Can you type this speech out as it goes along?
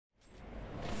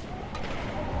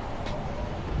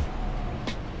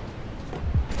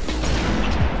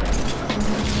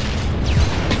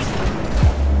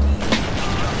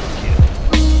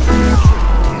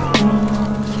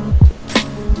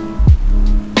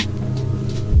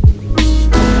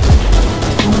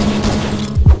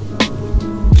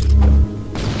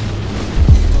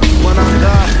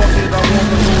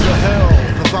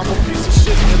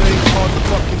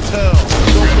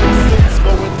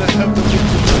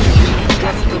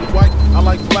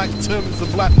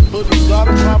and black hoodies.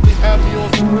 Gotta probably have me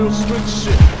on some real strict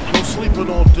shit. No sleeping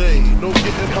all day, no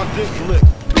getting my dick licked.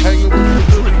 Hanging with the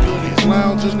goody goodies,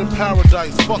 lounging in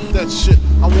paradise. Fuck that shit.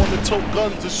 I wanna tote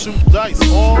guns and shoot dice.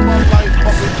 All my life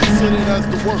I've been considered as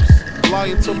the worst.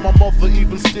 Lying to my mother,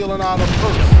 even stealing out her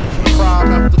purse.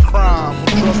 Crime after crime,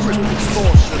 drugs to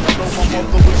extortion. I know my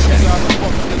mother when she got a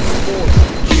fucking divorce.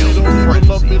 She don't even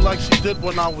love me like she did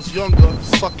when I was younger.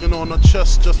 Sucking on her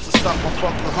chest just to stop my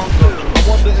fucking hunger. I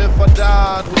wonder if I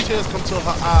died with tears come to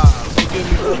her eyes. Forgive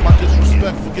me for my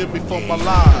disrespect, forgive me for my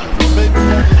lies. My baby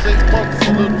mother's 8 months,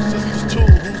 her little sister's 2.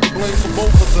 Who's to blame for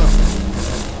both of them?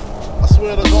 I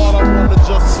swear to God, I wanna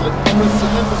just slip my wrist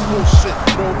and end this bullshit.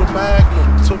 Throw the magnum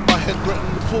till my head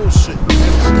threatened to bullshit.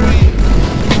 And scream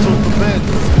till the bed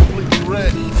is completely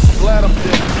red. Glad I'm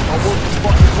dead. My work is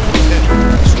fucking cool ahead.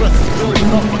 Stress is building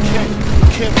up. I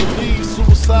can't believe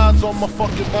suicide's on my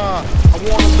fucking mind. I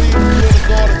wanna leave. I swear to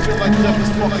God, I feel like death is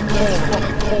fucking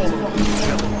calling.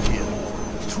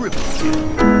 Triple kill,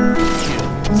 kill,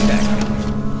 tech,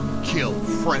 kill,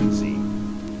 frenzy.